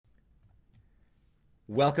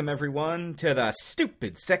Welcome, everyone, to the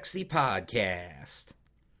Stupid Sexy Podcast.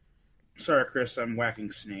 Sorry, Chris, I'm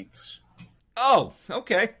whacking snakes. Oh,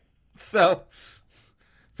 okay. So,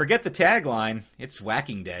 forget the tagline. It's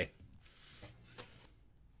whacking day.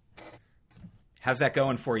 How's that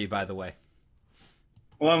going for you, by the way?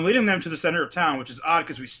 Well, I'm leading them to the center of town, which is odd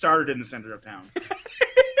because we started in the center of town.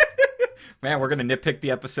 Man, we're going to nitpick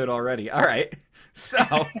the episode already. All right.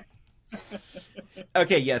 So,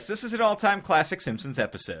 okay, yes, this is an all-time classic Simpsons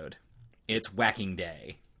episode. It's Whacking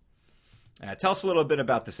Day. Tell us a little bit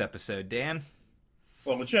about this episode, Dan.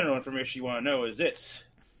 Well, the general information you want to know is it's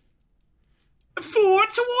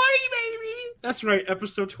 420, baby! That's right,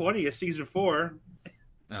 episode 20 of season 4.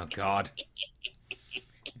 Oh, God.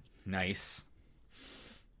 Nice.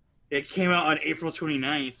 It came out on April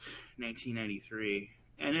 29th, 1993,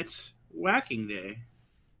 and it's Whacking Day.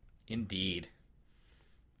 Indeed.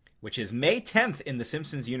 Which is May 10th in the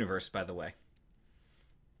Simpsons universe, by the way.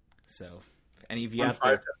 So, if any of you out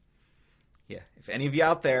there... Yeah, if any of you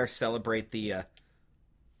out there celebrate a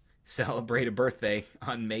birthday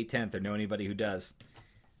on May 10th, or know anybody who does,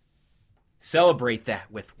 celebrate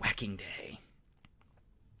that with Whacking Day.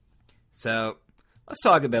 So, let's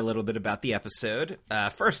talk a little bit about the episode.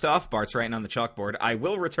 First off, Bart's writing on the chalkboard, I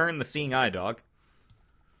will return the seeing eye dog.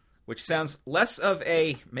 Which sounds less of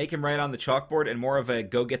a make him write on the chalkboard and more of a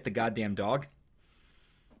go get the goddamn dog.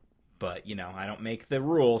 But, you know, I don't make the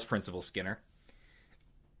rules, Principal Skinner.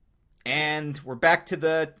 And we're back to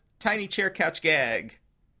the tiny chair couch gag.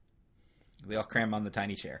 We all cram on the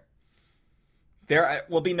tiny chair. There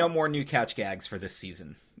will be no more new couch gags for this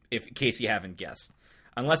season, in case you haven't guessed.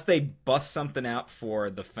 Unless they bust something out for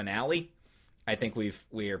the finale, I think we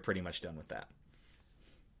are pretty much done with that.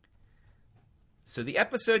 So the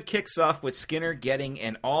episode kicks off with Skinner getting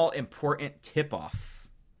an all-important tip-off.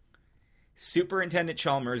 Superintendent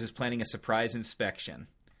Chalmers is planning a surprise inspection.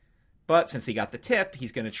 But since he got the tip,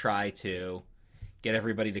 he's going to try to get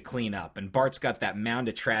everybody to clean up. And Bart's got that mound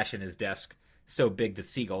of trash in his desk so big that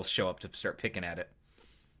seagulls show up to start picking at it.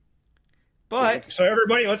 But... So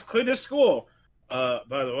everybody, let's clean this school. By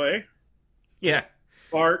the way. Yeah.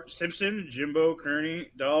 Bart, Simpson, Jimbo,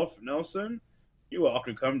 Kearney, Dolph, Nelson... You all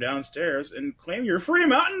can come downstairs and claim your free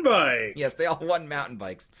mountain bike. Yes, they all won mountain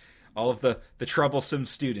bikes. All of the troublesome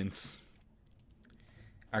students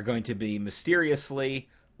are going to be mysteriously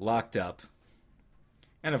locked up.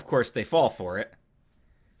 And of course, they fall for it.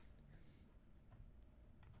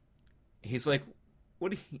 He's like,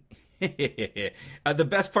 what do you... the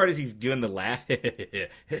best part is he's doing the laugh.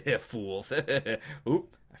 Fools.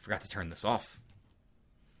 Oop, I forgot to turn this off.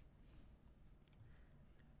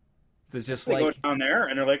 So it's just they like... go down there,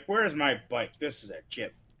 and they're like, where's my bike? This is a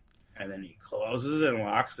chip. And then he closes and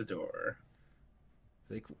locks the door.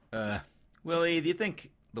 Like, Willie, do you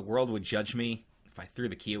think the world would judge me if I threw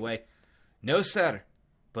the key away? No, sir.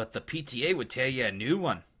 But the PTA would tear you a new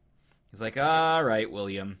one. He's like, all right,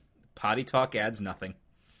 William. Potty talk adds nothing.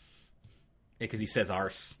 Because he says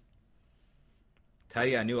arse. Tell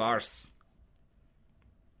you a new arse.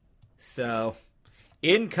 So,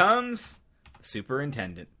 in comes the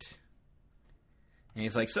superintendent. And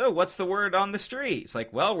he's like, so what's the word on the street? It's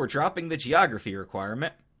like, well, we're dropping the geography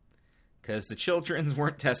requirement because the children's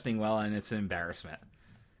weren't testing well and it's an embarrassment.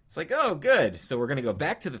 It's like, oh, good. So we're going to go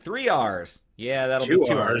back to the 3 R's. Yeah, that'll be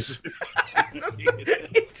 2 R's.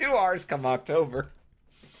 2 R's come October.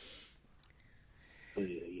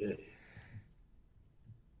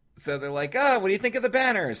 So they're like, oh, what do you think of the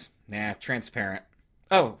banners? Nah, transparent.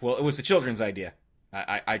 Oh, well, it was the children's idea.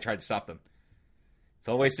 I tried to stop them. It's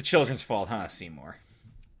always the children's fault, huh, Seymour?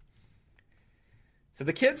 So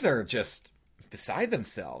the kids are just beside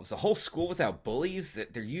themselves. A whole school without bullies.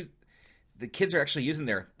 The kids are actually using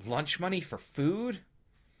their lunch money for food.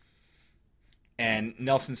 And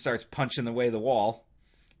Nelson starts punching the way the wall.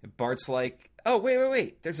 And Bart's like, oh,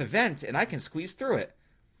 wait. There's a vent, and I can squeeze through it.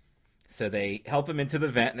 So they help him into the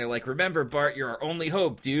vent, and they're like, remember, Bart, you're our only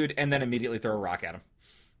hope, dude. And then immediately throw a rock at him.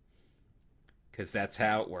 Because that's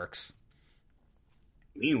how it works.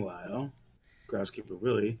 Meanwhile, Groundskeeper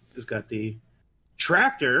Willie has got the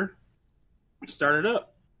tractor started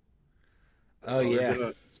up. Oh,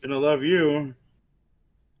 yeah. It's gonna love you.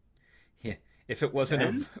 Yeah. If it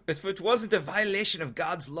wasn't a violation of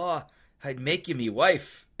God's law, I'd make you me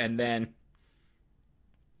wife. And then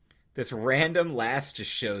this random lass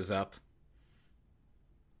just shows up.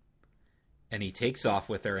 And he takes off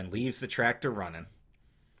with her and leaves the tractor running.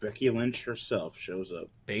 Becky Lynch herself shows up.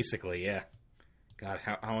 Basically, yeah. God,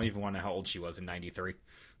 I don't even want to know how old she was in 93.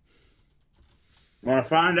 Want to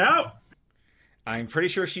find out? I'm pretty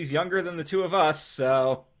sure she's younger than the two of us,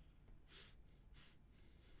 so...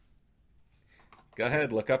 Go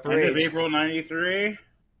ahead, look up her End age. of April 93.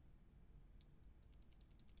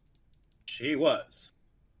 She was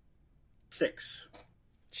 6.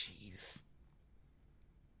 Jeez,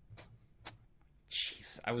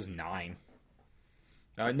 I was 9.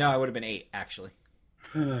 No, I would have been 8 actually.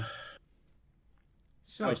 She's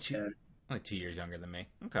I was 10. only 2 years younger than me.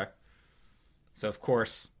 Okay. So of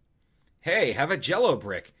course, hey, have a Jello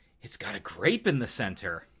brick. It's got a grape in the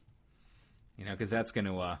center. You know, because that's going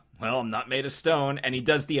to, well, I'm not made of stone. And he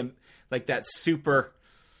does the, like, that super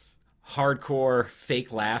hardcore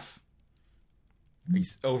fake laugh.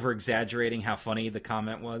 He's over-exaggerating how funny the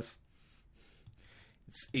comment was.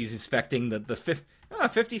 He's inspecting the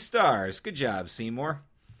 50 stars. Good job, Seymour.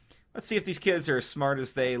 Let's see if these kids are as smart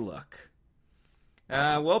as they look.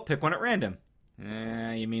 Well, pick one at random.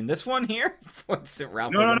 You mean this one here? What's it,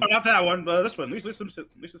 Ralph? No, not that one. This one. Lisa Simpson.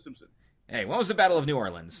 Hey, when was the Battle of New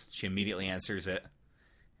Orleans? She immediately answers it.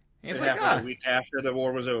 And It he's like, happened a week after the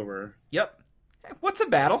war was over. Yep. What's a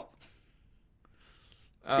battle?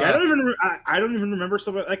 Yeah, I don't even remember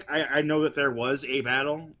stuff like I know that there was a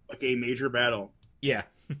battle, like a major battle. Yeah.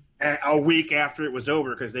 A week after it was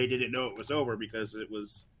over because they didn't know it was over because it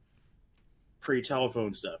was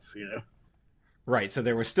pre-telephone stuff, you know. Right, so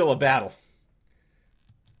there was still a battle.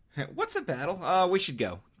 What's a battle? We should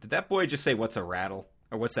go. Did that boy just say, what's a rattle?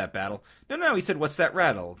 Or what's that battle? No, he said, what's that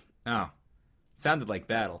rattle? Oh, sounded like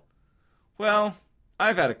battle. Well,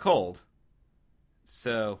 I've had a cold.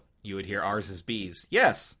 So, you would hear ours is bees.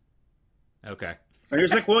 Yes. Okay. And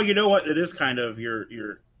he's like, well, you know what? It is kind of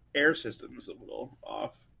your air system is a little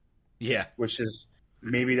off. Yeah. Which is,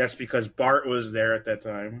 maybe that's because Bart was there at that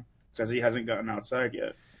time, because he hasn't gotten outside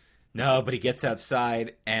yet. No, but he gets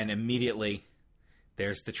outside, and immediately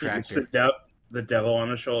there's the tractor. The devil on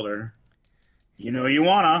the shoulder. You know you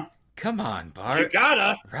wanna. Come on, Bart. You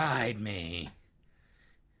gotta. Ride me.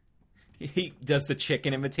 He does the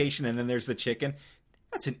chicken imitation, and then there's the chicken.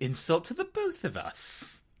 That's an insult to the both of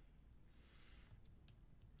us.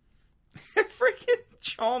 Freaking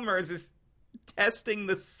Chalmers is testing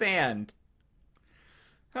the sand.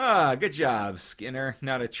 Good job, Skinner.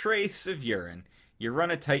 Not a trace of urine. You run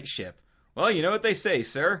a tight ship. Well, you know what they say,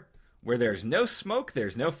 sir. Where there's no smoke,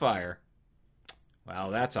 there's no fire. Well,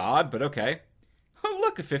 that's odd, but okay. Oh,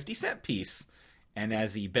 look, a 50-cent piece. And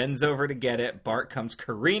as he bends over to get it, Bart comes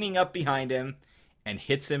careening up behind him and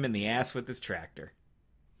hits him in the ass with his tractor.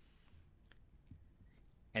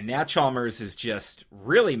 And now Chalmers is just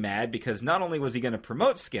really mad because not only was he going to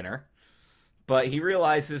promote Skinner, but he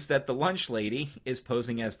realizes that the lunch lady is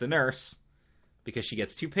posing as the nurse because she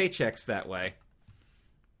gets 2 paychecks that way.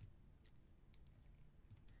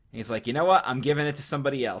 And he's like, you know what? I'm giving it to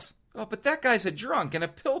somebody else. Oh, but that guy's a drunk and a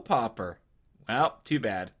pill popper. Well, too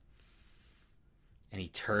bad. And he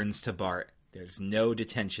turns to Bart. There's no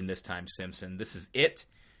detention this time, Simpson. This is it.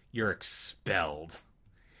 You're expelled.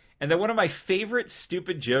 And then one of my favorite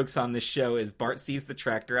stupid jokes on this show is Bart sees the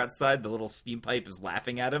tractor outside, the little steam pipe is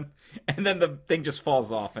laughing at him, and then the thing just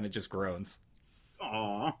falls off and it just groans.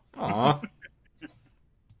 Aww.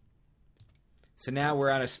 So now we're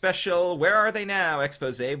on a special Where Are They Now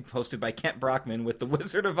expose hosted by Kent Brockman with the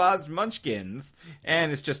Wizard of Oz Munchkins.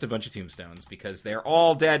 And it's just a bunch of tombstones because they're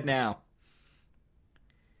all dead now.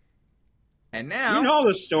 And now... You know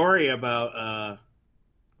the story about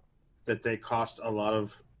that they cost a lot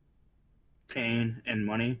of pain and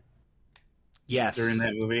money? Yes. During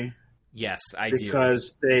that movie? Yes, I do.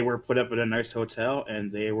 Because they were put up in a nice hotel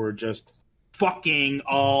and they were just fucking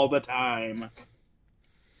all the time.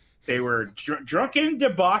 They were drunken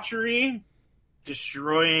debauchery,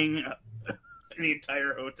 destroying the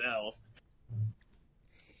entire hotel.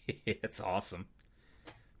 It's awesome.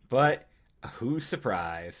 But who's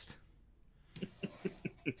surprised?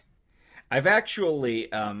 I've actually,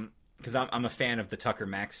 because I'm a fan of the Tucker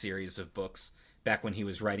Max series of books, back when he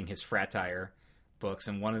was writing his Fratire books,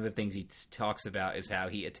 and one of the things he talks about is how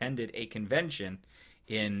he attended a convention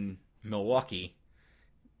in Milwaukee.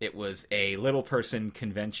 It was a little person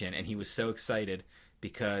convention, and he was so excited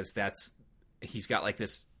because he's got like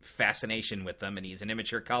this fascination with them, and he's an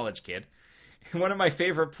immature college kid. And one of my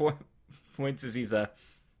favorite points is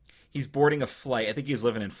he's boarding a flight. I think he was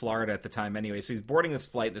living in Florida at the time anyway. So he's boarding this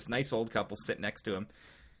flight. This nice old couple sit next to him.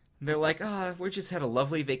 And they're like, we just had a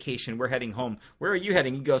lovely vacation. We're heading home. Where are you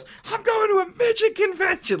heading? He goes, I'm going to a midget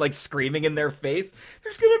convention, like screaming in their face.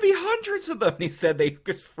 There's going to be hundreds of them. And he said they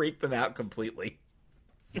just freaked them out completely.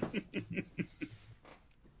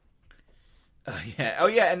 Yeah. Oh,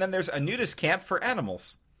 yeah, and then there's a nudist camp for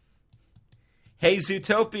animals. Hey,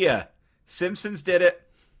 Zootopia. Simpsons did it.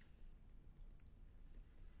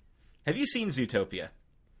 Have you seen Zootopia?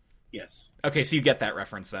 Yes. Okay, so you get that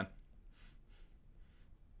reference then.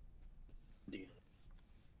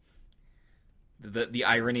 The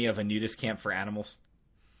irony of a nudist camp for animals.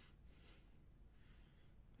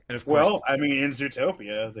 And of course, Well, I mean, in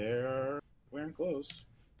Zootopia, they're wearing clothes.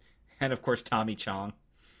 and of course, Tommy Chong.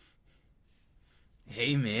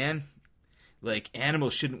 Hey, man. Like,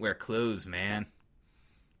 animals shouldn't wear clothes, man.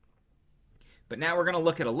 But now we're going to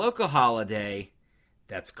look at a local holiday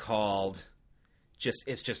that's called...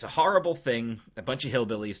 It's just a horrible thing a bunch of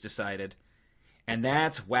hillbillies decided. And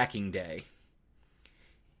that's Whacking Day.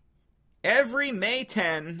 Every May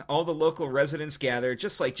 10, all the local residents gather,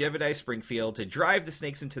 just like Jebediah Springfield, to drive the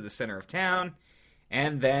snakes into the center of town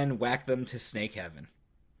and then whack them to snake heaven.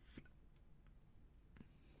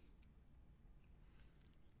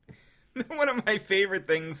 One of my favorite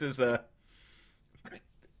things is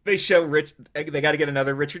they show they got to get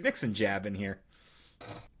another Richard Nixon jab in here.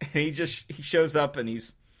 And he shows up and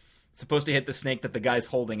he's supposed to hit the snake that the guy's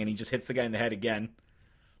holding, and he just hits the guy in the head again.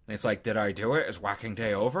 And it's like, did I do it? Is Whacking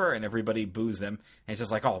Day over? And everybody boos him. And he's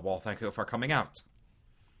just like, oh, well, thank you for coming out.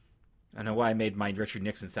 I know why I made my Richard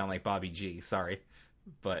Nixon sound like Bobby G. Sorry.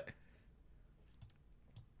 But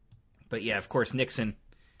yeah, of course, Nixon's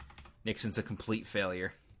a complete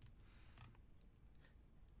failure.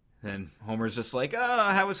 Then Homer's just like, oh,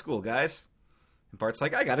 how was school, guys? And Bart's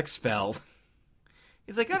like, I got expelled.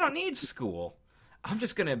 He's like, I don't need school. I'm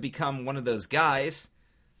just going to become one of those guys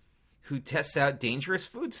who tests out dangerous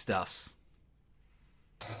foodstuffs.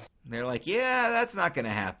 And they're like, yeah, that's not going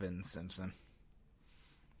to happen, Simpson.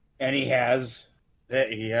 And he has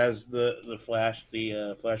the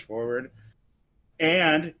flash forward,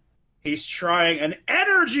 and he's trying an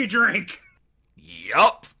energy drink.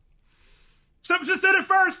 Yup. Simpson did it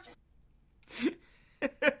first.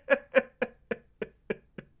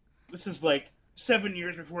 This is like 7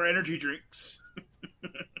 years before energy drinks.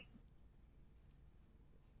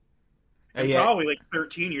 Yeah. Probably like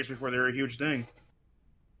 13 years before they were a huge thing.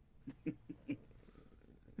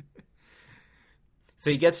 So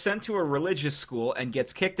he gets sent to a religious school and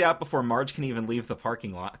gets kicked out before Marge can even leave the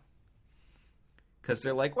parking lot. Because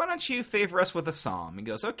they're like, why don't you favor us with a psalm? He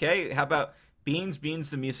goes, okay, how about beans,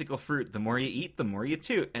 the musical fruit. The more you eat, the more you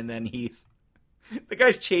toot. And then the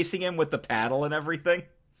guy's chasing him with the paddle and everything.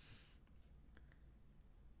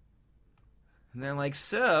 And they're like,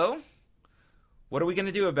 so, what are we going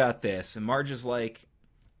to do about this? And Marge is like,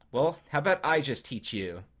 well, how about I just teach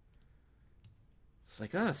you? It's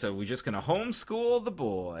like, oh, so we're just going to homeschool the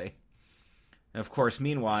boy. And of course,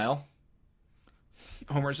 meanwhile,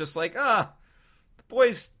 Homer's just like, the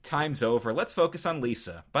boy's time's over. Let's focus on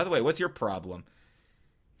Lisa. By the way, what's your problem?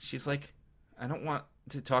 She's like, I don't want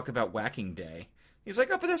to talk about Whacking Day. He's like,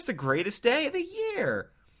 oh, but that's the greatest day of the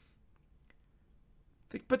year.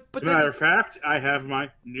 But as a matter of fact, I have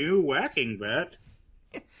my new whacking bet.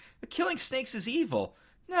 Killing snakes is evil.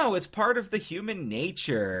 No, it's part of the human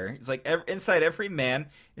nature. It's like inside every man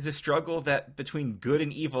is a struggle between good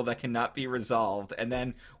and evil that cannot be resolved. And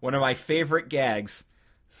then one of my favorite gags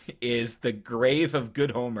is the grave of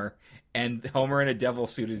good Homer, and Homer in a devil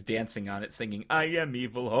suit is dancing on it, singing, I am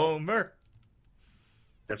evil Homer.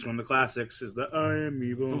 That's one of the classics, is the I am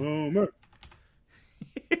evil Homer.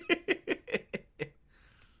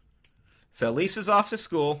 So Lisa's off to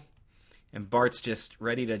school, and Bart's just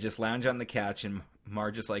ready to just lounge on the couch, and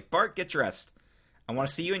Marge is like, Bart, get dressed. I want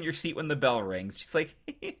to see you in your seat when the bell rings. She's like,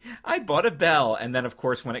 I bought a bell. And then, of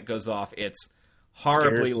course, when it goes off, it's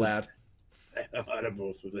horribly loud. A lot of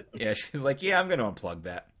both with it. Yeah, she's like, yeah, I'm going to unplug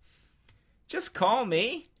that. Just call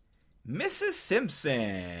me Mrs.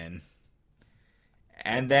 Simpson.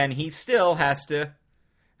 And then he still has to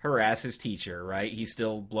harass his teacher, right? He's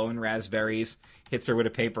still blowing raspberries, hits her with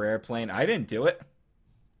a paper airplane. I didn't do it.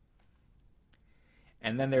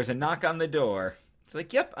 And then there's a knock on the door. It's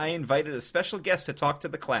like, yep, I invited a special guest to talk to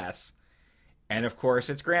the class. And of course,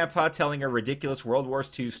 it's Grandpa telling a ridiculous World War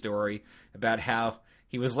II story about how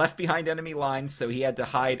he was left behind enemy lines, so he had to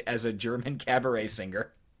hide as a German cabaret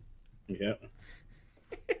singer. Yeah.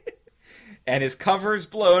 And his cover's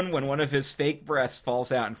blown when one of his fake breasts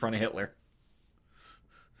falls out in front of Hitler.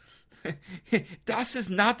 Das ist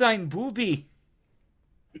not ein Bubi.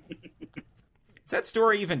 Is that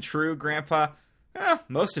story even true, Grandpa?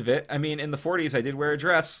 Most of it. I mean, in the 40s, I did wear a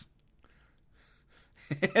dress.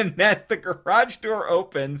 And then the garage door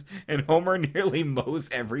opens, and Homer nearly mows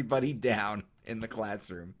everybody down in the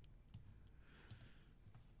classroom.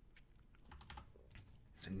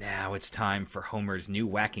 So now it's time for Homer's new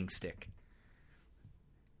whacking stick.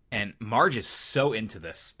 And Marge is so into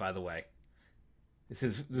this, by the way. This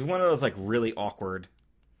is one of those, like, really awkward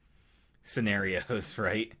scenarios,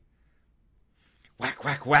 right? Whack,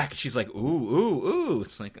 whack, whack. She's like, ooh, ooh, ooh.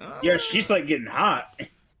 It's like, oh. Yeah, she's like getting hot.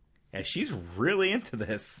 Yeah, she's really into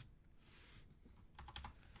this.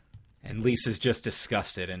 And Lisa's just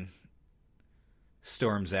disgusted and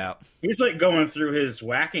storms out. He's like going through his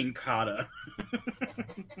whacking kata.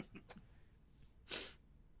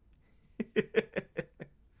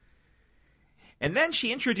 And then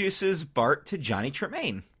she introduces Bart to Johnny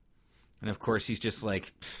Tremaine. And of course he's just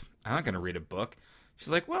like, I'm not going to read a book. She's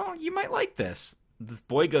like, well, you might like this. This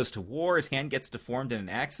boy goes to war, his hand gets deformed in an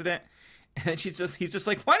accident. And he's just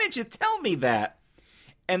like, why didn't you tell me that?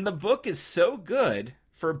 And the book is so good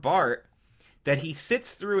for Bart that he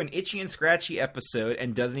sits through an Itchy and Scratchy episode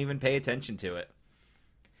and doesn't even pay attention to it.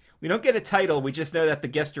 We don't get a title, we just know that the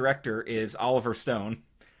guest director is Oliver Stone.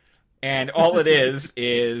 And all it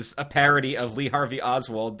is a parody of Lee Harvey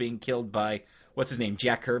Oswald being killed by, what's his name,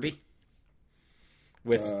 Jack Kirby?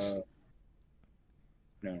 No,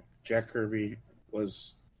 Jack Kirby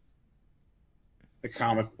was the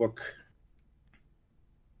comic book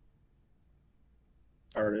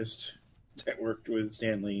artist that worked with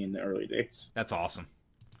Stan Lee in the early days. That's awesome.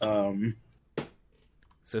 So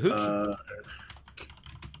who?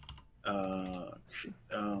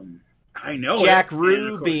 I know Jack it.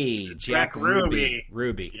 Ruby. Jack Ruby.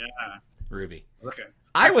 Ruby. Yeah. Ruby. Okay.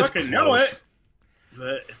 I was fucking close. know it,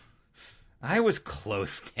 but I was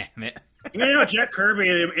close, damn it. Jack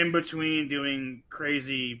Kirby in between doing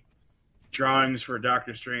crazy drawings for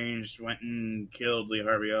Doctor Strange went and killed Lee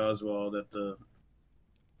Harvey Oswald at the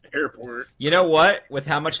airport. You know what? With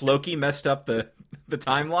how much Loki messed up the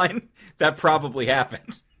timeline, that probably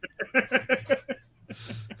happened.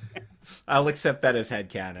 I'll accept that as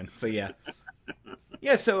headcanon. So yeah.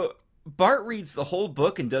 Yeah, so Bart reads the whole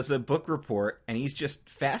book and does a book report, and he's just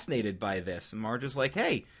fascinated by this. And Marge is like,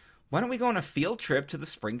 hey, why don't we go on a field trip to the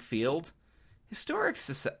Springfield Historic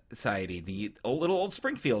Society, the little old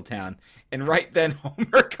Springfield town? And right then,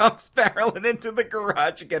 Homer comes barreling into the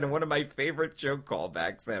garage again, and one of my favorite joke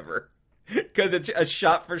callbacks ever. Because it's a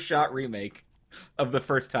shot-for-shot remake of the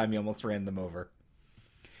first time you almost ran them over.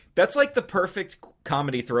 That's like the perfect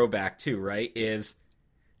comedy throwback, too, right? Is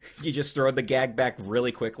you just throw the gag back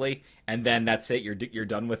really quickly, and then that's it. You're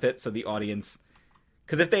done with it, so the audience...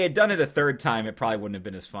 Because if they had done it a third time, it probably wouldn't have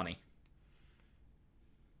been as funny.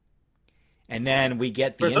 And then we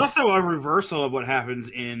get the... There's also a reversal of what happens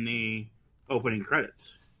in the opening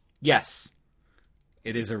credits. Yes.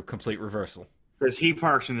 It is a complete reversal. Because he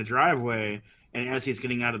parks in the driveway, and as he's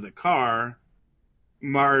getting out of the car,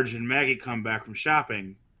 Marge and Maggie come back from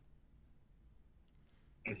shopping,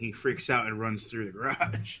 and he freaks out and runs through the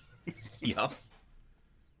garage. Yup.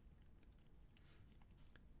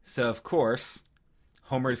 So, of course,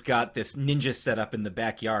 Homer's got this ninja set up in the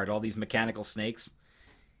backyard, all these mechanical snakes,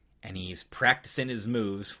 and he's practicing his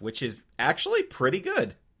moves, which is actually pretty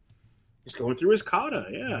good. He's going through his kata,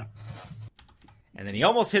 yeah. And then he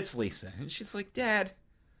almost hits Lisa, and she's like, Dad,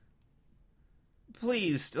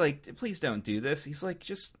 please don't do this. He's like,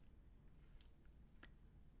 just...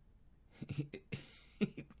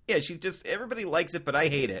 Yeah, everybody likes it, but I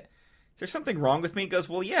hate it. Is there something wrong with me? He goes,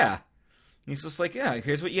 well, yeah. And he's just like, yeah,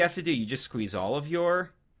 here's what you have to do. You just squeeze all of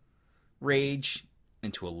your rage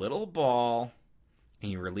into a little ball,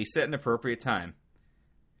 and you release it at an appropriate time.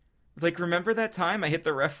 Like, remember that time I hit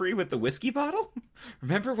the referee with the whiskey bottle?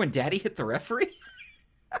 Remember when Daddy hit the referee?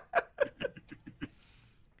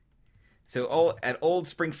 So at Old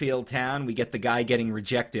Springfield Town, we get the guy getting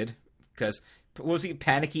rejected because... What was he,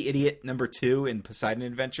 Panicky Idiot number 2 in Poseidon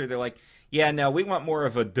Adventure? They're like, yeah, no, we want more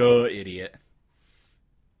of a duh idiot.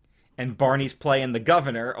 And Barney's playing the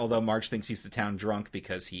governor, although Marge thinks he's the town drunk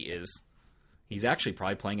because he's actually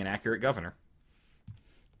probably playing an accurate governor.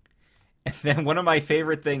 And then one of my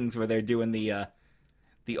favorite things where they're doing the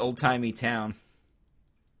old-timey town.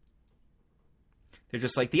 They're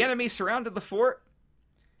just like, the enemy surrounded the fort,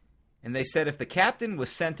 and they said if the captain was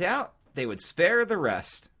sent out, they would spare the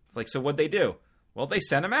rest. It's like, so what'd they do? Well, they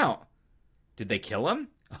sent him out. Did they kill him?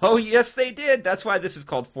 Oh, yes, they did. That's why this is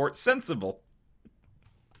called Fort Sensible.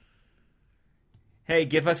 Hey,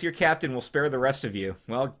 give us your captain. We'll spare the rest of you.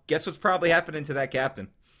 Well, guess what's probably happening to that captain?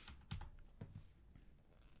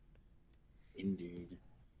 Indeed.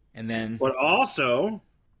 And then... But also,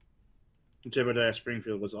 Jebediah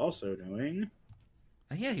Springfield was also doing...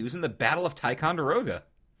 Oh, yeah, he was in the Battle of Ticonderoga.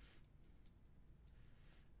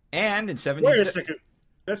 And in 17... Wait a second.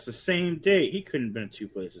 That's the same day. He couldn't have been in two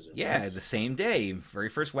places at Yeah, once. the same day. Very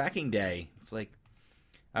first whacking day. It's like,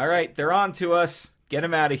 all right, they're on to us. Get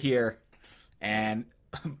them out of here. And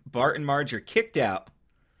Bart and Marge are kicked out.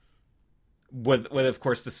 With of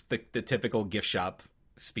course, the typical gift shop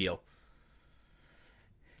spiel.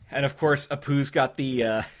 And, of course, Apu's got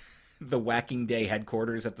the whacking day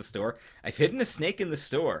headquarters at the store. I've hidden a snake in the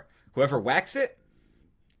store. Whoever whacks it,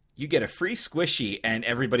 you get a free squishy, and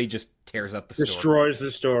everybody just tears up the store. Destroys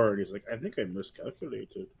the store. And he's like, I think I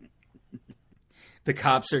miscalculated. The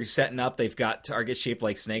cops are setting up. They've got targets shaped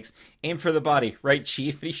like snakes. Aim for the body. Right,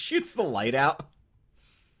 Chief? And he shoots the light out.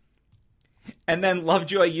 And then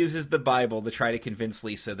Lovejoy uses the Bible to try to convince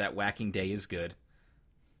Lisa that whacking day is good.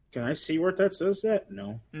 Can I see where that says that?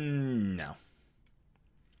 No. No.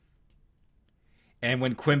 And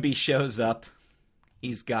when Quimby shows up,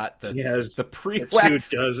 he's got the pre-wax.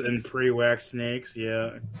 2 dozen pre-wax snakes,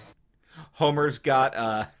 yeah. Homer's got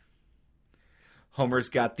the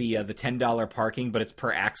 $10 parking, but it's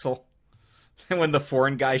per axle. And when the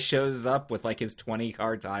foreign guy shows up with like his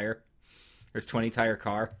 20-car tire, or his 20-tire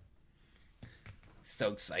car,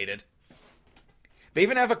 so excited. They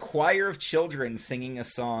even have a choir of children singing a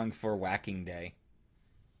song for Whacking Day.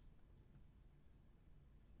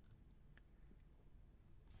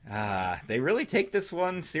 They really take this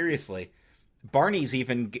one seriously. Barney's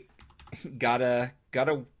even got the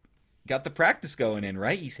practice going in,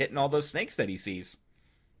 right? He's hitting all those snakes that he sees.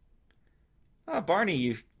 Oh, Barney,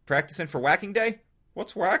 you practicing for Whacking Day?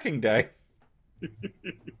 What's Whacking Day?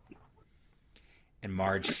 And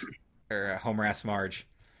Homer asks Marge,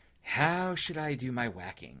 how should I do my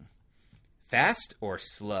whacking? Fast or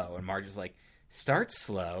slow? And Marge is like, start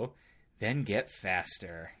slow, then get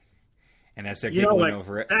faster. And as they're giggling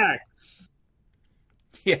over it... Sex.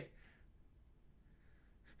 Yeah.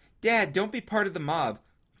 Dad, don't be part of the mob.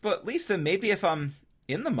 But Lisa, maybe if I'm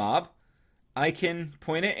in the mob, I can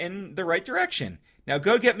point it in the right direction. Now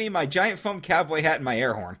go get me my giant foam cowboy hat and my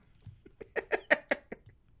air horn.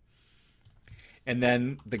 And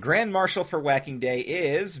then the Grand Marshal for Whacking Day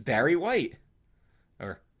is Barry White.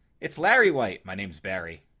 Or, it's Larry White. My name's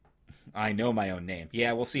Barry. I know my own name.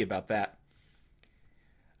 Yeah, we'll see about that.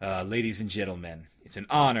 Ladies and gentlemen, it's an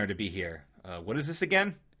honor to be here. What is this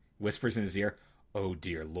again? Whispers in his ear. Oh,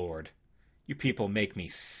 dear Lord. You people make me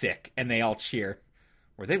sick. And they all cheer.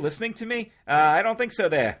 Were they listening to me? I don't think so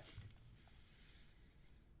there.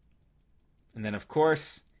 And then, of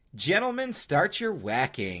course, gentlemen, start your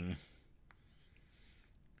whacking.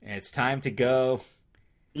 And it's time to go.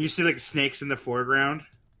 You see, like, snakes in the foreground?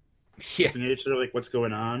 Yeah. And they're sort of like, what's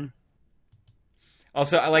going on?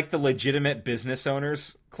 Also, I like the legitimate business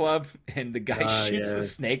owners club, and the guy shoots the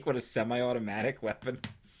snake with a semi-automatic weapon.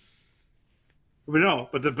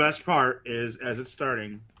 But the best part is, as it's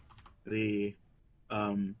starting, the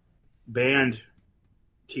band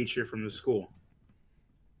teacher from the school.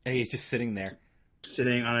 And he's just sitting there.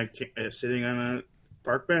 Sitting on a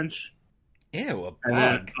park bench. Ew, a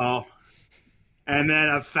bug. And then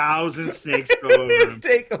 1,000 snakes go over him.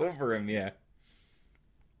 Take over him, yeah.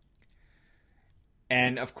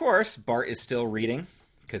 And, of course, Bart is still reading,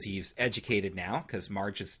 because he's educated now, because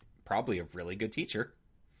Marge is probably a really good teacher.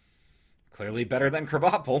 Clearly better than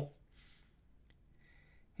Krabappel.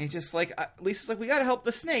 And he's just like, Lisa's like, we gotta help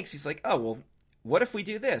the snakes. He's like, oh, well, what if we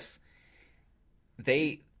do this?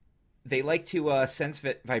 They like to sense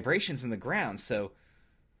vibrations in the ground, so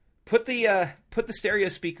put the stereo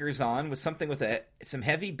speakers on with something with some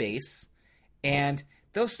heavy bass, and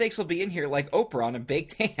those snakes will be in here like Oprah on a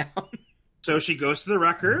baked ham. So she goes to the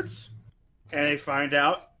records, and they find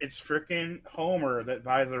out it's frickin' Homer that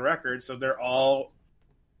buys the records, so they're all...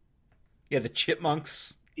 Yeah, the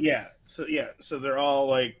Chipmunks. Yeah, so they're all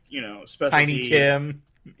like, specialty... Tiny Tim.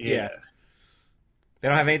 Yeah. They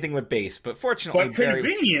don't have anything with bass, but fortunately... But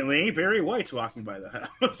conveniently, Barry White's walking by the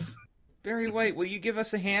house. Barry White, will you give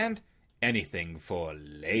us a hand? Anything for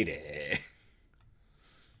lady.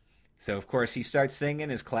 So, of course, he starts singing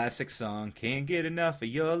his classic song, Can't Get Enough of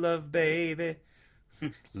Your Love, Baby.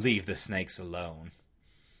 Leave the snakes alone.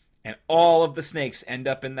 And all of the snakes end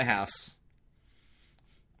up in the house.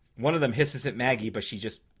 One of them hisses at Maggie, but she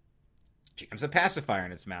just jams a pacifier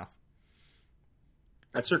in its mouth.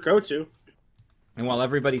 That's her go-to. And while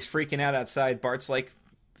everybody's freaking out outside, Bart's like,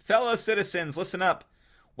 fellow citizens, listen up.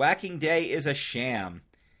 Whacking Day is a sham.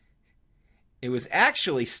 It was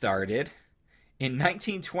actually started in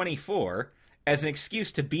 1924 as an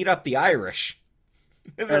excuse to beat up the Irish.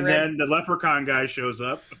 And then the leprechaun guy shows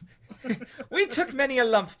up. We took many a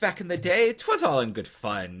lump back in the day. 'Twas all in good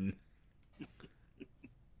fun.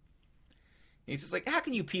 He's just like, how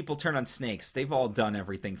can you people turn on snakes? They've all done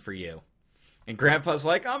everything for you. And Grandpa's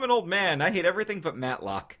like, I'm an old man. I hate everything but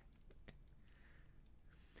Matlock.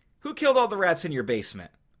 Who killed all the rats in your basement?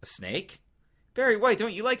 A snake? Barry White,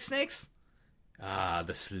 don't you like snakes? Ah,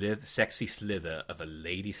 the sexy slither of a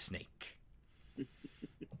lady snake.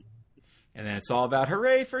 And then it's all about,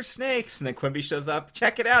 hooray for snakes. And then Quimby shows up,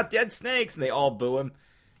 check it out, dead snakes. And they all boo him.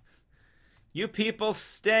 You people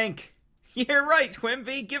stink. You're right,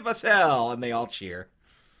 Quimby, give us hell. And they all cheer.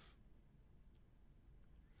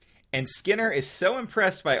 And Skinner is so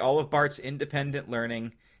impressed by all of Bart's independent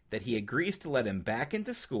learning that he agrees to let him back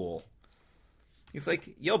into school. He's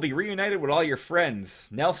like, you'll be reunited with all your friends,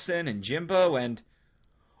 Nelson and Jimbo, and...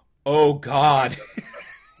 Oh, God.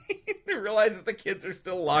 He realizes the kids are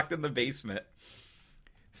still locked in the basement.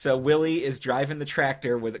 So Willie is driving the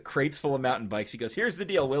tractor with crates full of mountain bikes. He goes, here's the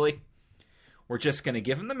deal, Willie. We're just going to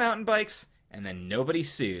give them the mountain bikes, and then nobody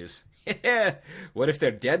sues. What if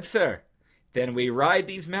they're dead, sir? Then we ride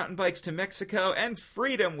these mountain bikes to Mexico and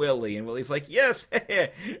freedom, Willie. And Willie's like, yes,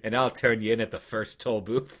 and I'll turn you in at the first toll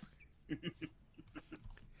booth.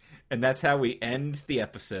 And that's how we end the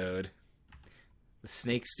episode. The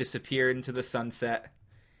snakes disappear into the sunset,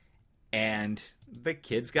 and the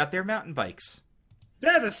kids got their mountain bikes.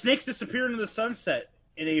 Yeah, the snakes disappear into the sunset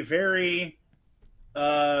in a very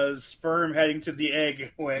sperm heading to the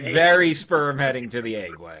egg way. Very sperm heading to the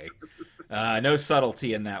egg way. No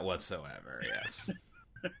subtlety in that whatsoever, yes.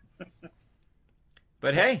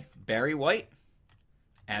 But hey, Barry White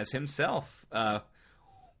as himself.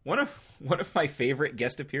 One of my favorite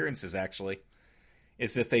guest appearances, actually,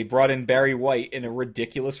 is that they brought in Barry White in a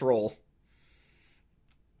ridiculous role.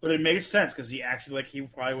 But it makes sense, because he acted like he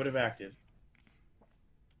probably would have acted.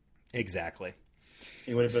 Exactly.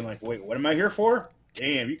 He would have been like, wait, what am I here for?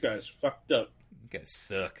 Damn, you guys fucked up. You guys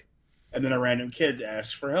suck. And then a random kid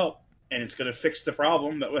asks for help, and it's going to fix the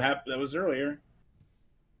problem that was earlier.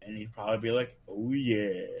 And he'd probably be like, oh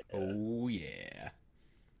yeah. Oh yeah.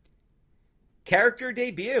 Character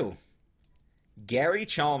debut. Gary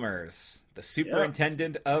Chalmers, the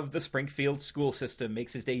superintendent of the Springfield school system,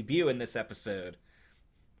 makes his debut in this episode.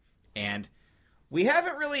 And we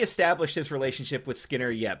haven't really established his relationship with Skinner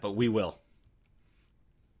yet, but we will.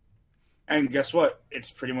 And guess what? It's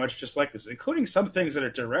pretty much just like this, including some things that are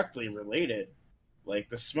directly related, like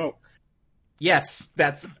the smoke. Yes,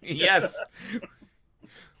 yes.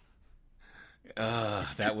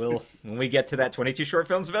 That will, when we get to that 22 short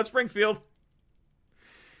films about Springfield.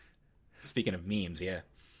 Speaking of memes, yeah.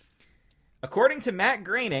 According to Matt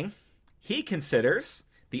Groening, he considers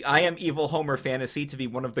the I Am Evil Homer fantasy to be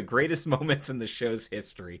one of the greatest moments in the show's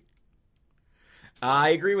history. I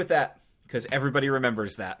agree with that, because everybody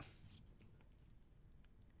remembers that.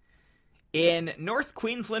 In North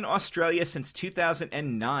Queensland, Australia, since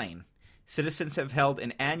 2009, citizens have held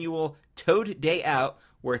an annual Toad Day Out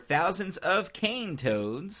where thousands of cane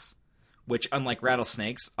toads, which, unlike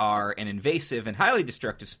rattlesnakes, are an invasive and highly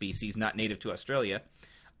destructive species not native to Australia,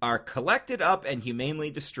 are collected up and humanely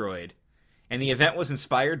destroyed. And the event was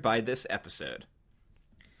inspired by this episode.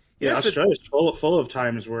 Yeah, Australia's full of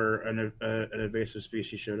times where an invasive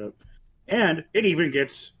species showed up. And it even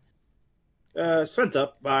gets sent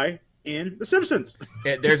up by in The Simpsons.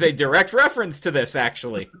 There's a direct reference to this,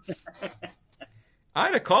 actually.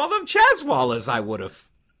 I'd have called them Chaswallas, I would have.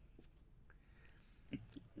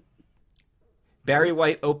 Barry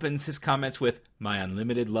White opens his comments with, "My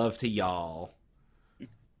unlimited love to y'all."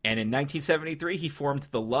 And in 1973, he formed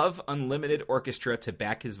the Love Unlimited Orchestra to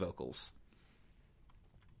back his vocals.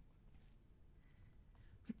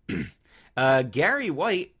 Gary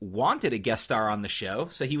White wanted a guest star on the show,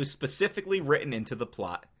 so he was specifically written into the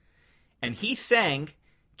plot. And he sang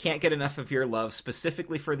Can't Get Enough of Your Love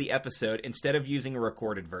specifically for the episode instead of using a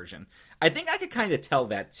recorded version. I think I could kind of tell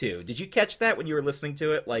that, too. Did you catch that when you were listening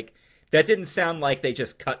to it? Like, that didn't sound like they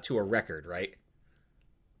just cut to a record, right?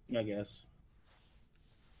 I guess.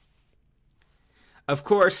 Of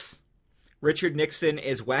course, Richard Nixon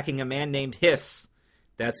is whacking a man named Hiss.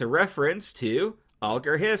 That's a reference to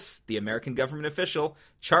Alger Hiss, the American government official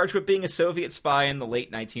charged with being a Soviet spy in the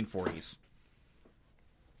late 1940s.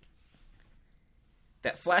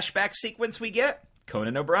 That flashback sequence we get,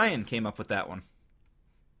 Conan O'Brien came up with that one.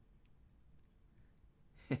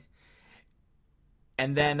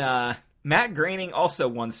 And then Matt Groening also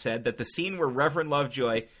once said that the scene where Reverend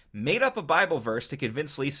Lovejoy made up a Bible verse to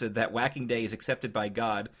convince Lisa that Whacking Day is accepted by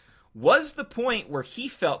God was the point where he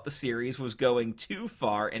felt the series was going too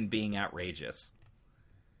far and being outrageous.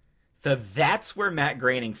 So that's where Matt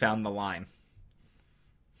Groening found the line.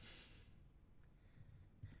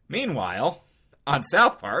 Meanwhile, on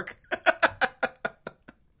South Park,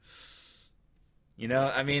 you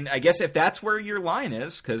know, I mean, I guess if that's where your line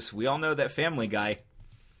is, because we all know that Family Guy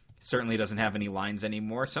certainly doesn't have any lines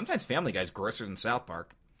anymore. Sometimes Family Guy's grosser than South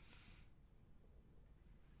Park.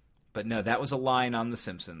 But no, that was a line on The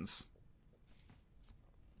Simpsons.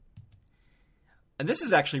 And this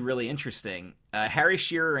is actually really interesting. Harry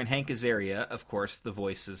Shearer and Hank Azaria, of course, the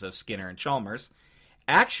voices of Skinner and Chalmers,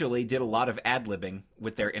 actually did a lot of ad-libbing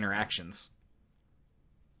with their interactions.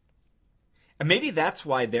 And maybe that's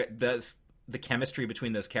why the chemistry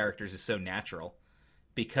between those characters is so natural.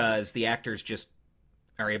 because the actors just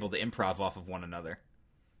are able to improv off of one another.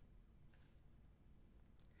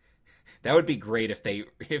 That would be great if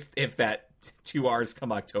that 2 R's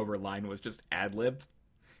come October line was just ad-libbed,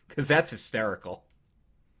 because that's hysterical.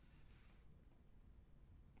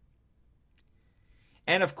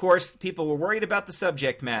 And of course, people were worried about the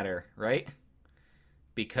subject matter, right?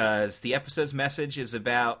 Because the episode's message is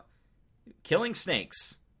about killing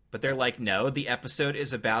snakes. But they're like, no, the episode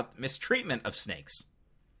is about mistreatment of snakes.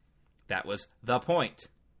 That was the point.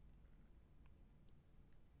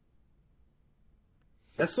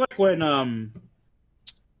 That's like when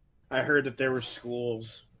I heard that there were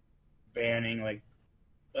schools banning like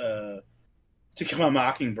To Kill a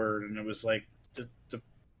Mockingbird, and it was like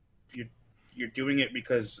you're doing it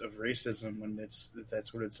because of racism when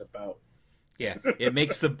that's what it's about. Yeah, it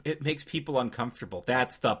makes people uncomfortable.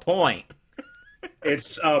 That's the point.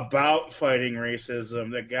 It's about fighting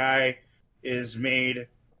racism. The guy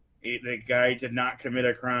did not commit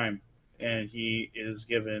a crime, and he is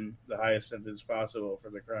given the highest sentence possible for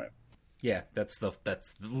the crime. Yeah, that's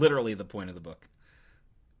literally the point of the book.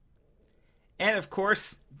 And of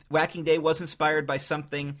course, Whacking Day was inspired by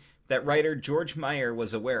something that writer George Meyer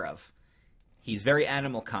was aware of. He's very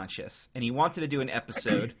animal conscious, and he wanted to do an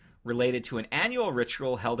episode related to an annual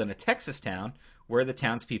ritual held in a Texas town where the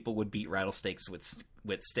townspeople would beat rattlesnakes with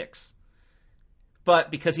sticks.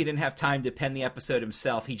 But because he didn't have time to pen the episode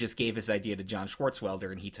himself, he just gave his idea to John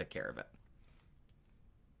Swartzwelder, and he took care of it.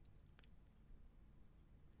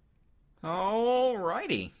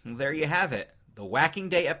 Alrighty, there you have it. The Whacking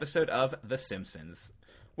Day episode of The Simpsons.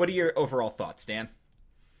 What are your overall thoughts, Dan?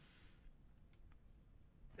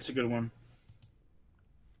 It's a good one.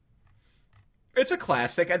 It's a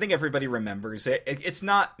classic. I think everybody remembers it. It's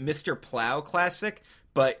not Mr. Plow classic,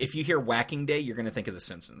 but if you hear Whacking Day, you're going to think of The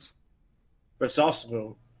Simpsons. But it's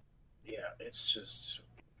also, yeah, it's just,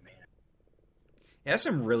 man. It has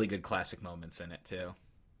some really good classic moments in it, too.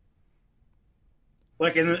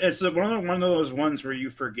 Like, and it's one of those ones where you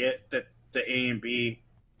forget that the A and B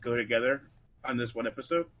go together on this one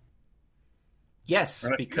episode. Yes,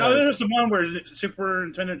 right? because... there's the one where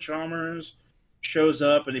Superintendent Chalmers shows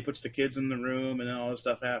up and he puts the kids in the room and then all this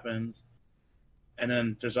stuff happens. And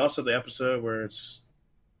then there's also the episode where it's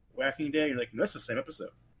Whacking Day. You're like, that's the same episode.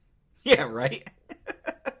 Yeah, right?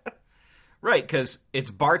 Right, because it's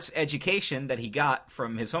Bart's education that he got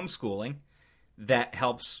from his homeschooling that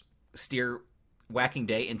helps steer Whacking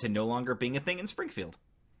Day into no longer being a thing in Springfield.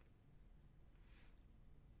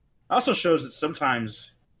 Also shows that sometimes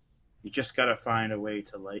you just got to find a way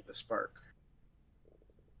to light the spark.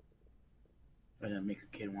 And then make a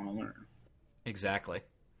kid want to learn. Exactly.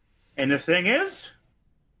 And the thing is,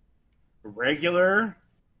 regular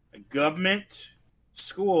government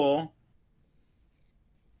school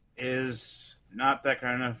is not that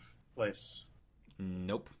kind of place.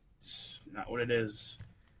 Nope. It's not what it is.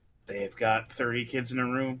 They've got 30 kids in a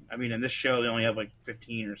room. I mean, in this show, they only have like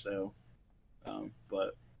 15 or so.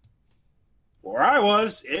 But where I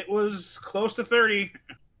was, it was close to 30.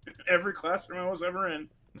 Every classroom I was ever in.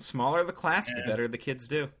 The smaller the class, the better the kids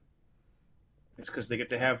do. It's because they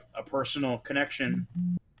get to have a personal connection,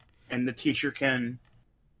 and the teacher can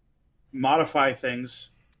modify things,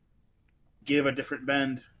 give a different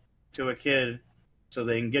bend to a kid so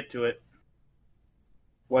they can get to it.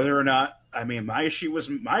 Whether or not, I mean, my issue was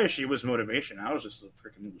motivation. I was just a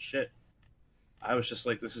freaking little shit. I was just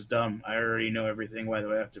like, this is dumb. I already know everything. Why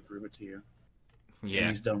do I have to prove it to you? Yeah. In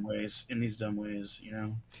these dumb ways, you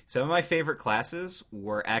know? Some of my favorite classes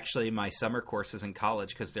were actually my summer courses in college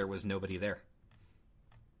because there was nobody there.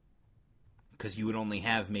 Because you would only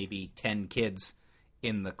have maybe 10 kids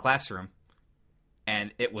in the classroom.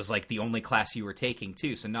 And it was like the only class you were taking,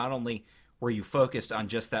 too. So not only were you focused on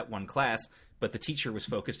just that one class, but the teacher was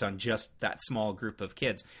focused on just that small group of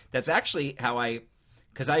kids. That's actually how I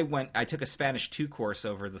took a Spanish 2 course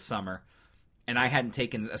over the summer. And I hadn't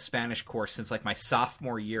taken a Spanish course since like my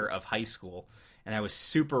sophomore year of high school, and I was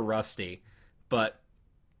super rusty. But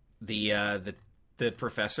the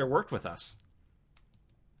professor worked with us,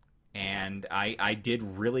 and I did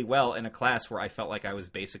really well in a class where I felt like I was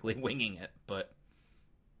basically winging it. But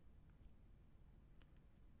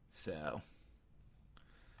so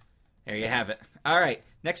there you have it. All right,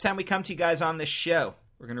 next time we come to you guys on this show,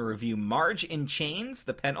 we're going to review Marge in Chains,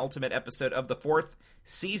 the penultimate episode of the 4th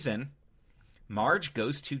season. Marge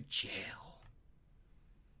goes to jail.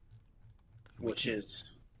 Which is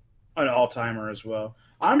an all-timer as well.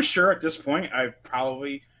 I'm sure at this point I've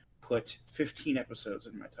probably put 15 episodes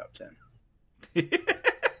in my top 10.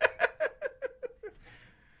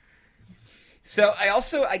 So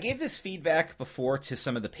I gave this feedback before to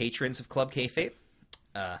some of the patrons of Club Kayfabe.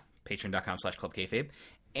 patreon.com/clubkayfabe.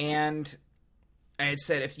 And I had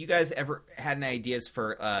said, if you guys ever had any ideas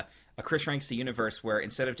for a Chris Ranks the Universe where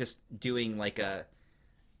instead of just doing like a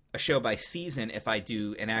show by season, if I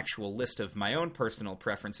do an actual list of my own personal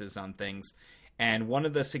preferences on things. And one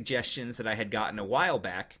of the suggestions that I had gotten a while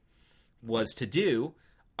back was to do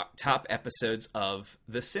top episodes of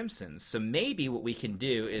The Simpsons. So maybe what we can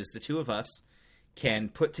do is the two of us can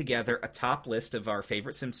put together a top list of our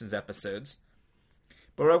favorite Simpsons episodes.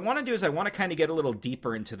 But what I want to do is I want to kind of get a little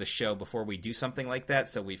deeper into the show before we do something like that,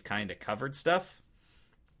 so we've kind of covered stuff.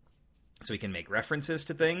 So we can make references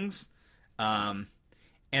to things. And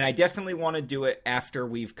I definitely want to do it after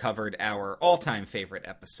we've covered our all-time favorite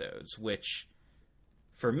episodes, which,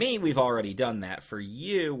 for me, we've already done that. For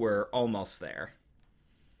you, we're almost there.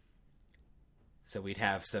 So we'd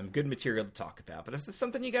have some good material to talk about. But if there's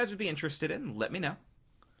something you guys would be interested in, let me know.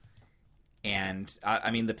 And,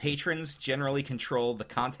 I mean, the patrons generally control the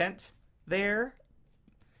content there.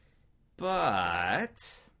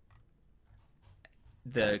 But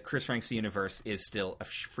the Chris Ranks the Universe is still a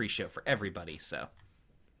free show for everybody, so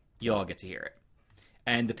you'll all get to hear it.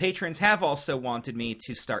 And the patrons have also wanted me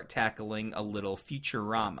to start tackling a little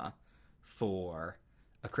Futurama for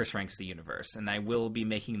a Chris Ranks the Universe. And I will be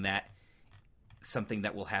making that something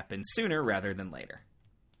that will happen sooner rather than later.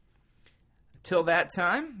 Till that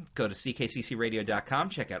time, go to ckccradio.com,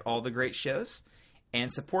 check out all the great shows,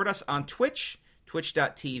 and support us on Twitch,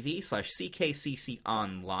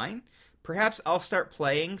 twitch.tv/ckcconline. Perhaps I'll start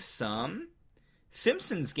playing some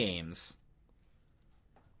Simpsons games.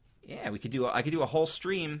 Yeah, I could do a whole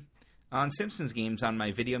stream on Simpsons games on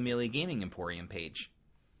my Video Melee Gaming Emporium page.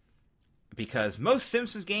 Because most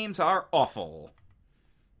Simpsons games are awful.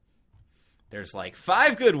 There's like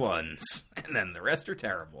 5 good ones, and then the rest are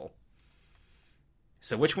terrible.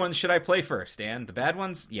 So which ones should I play first, Dan? The bad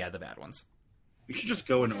ones? Yeah, the bad ones. You should just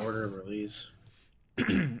go in order of release.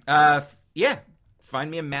 Yeah. Find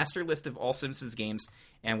me a master list of all Simpsons games,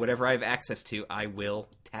 and whatever I have access to, I will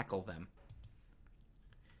tackle them.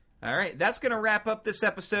 All right, that's going to wrap up this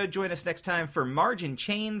episode. Join us next time for Margin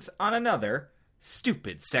Chains on another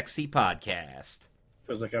Stupid Sexy Podcast.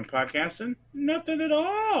 Feels like I'm podcasting? Nothing at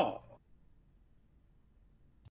all.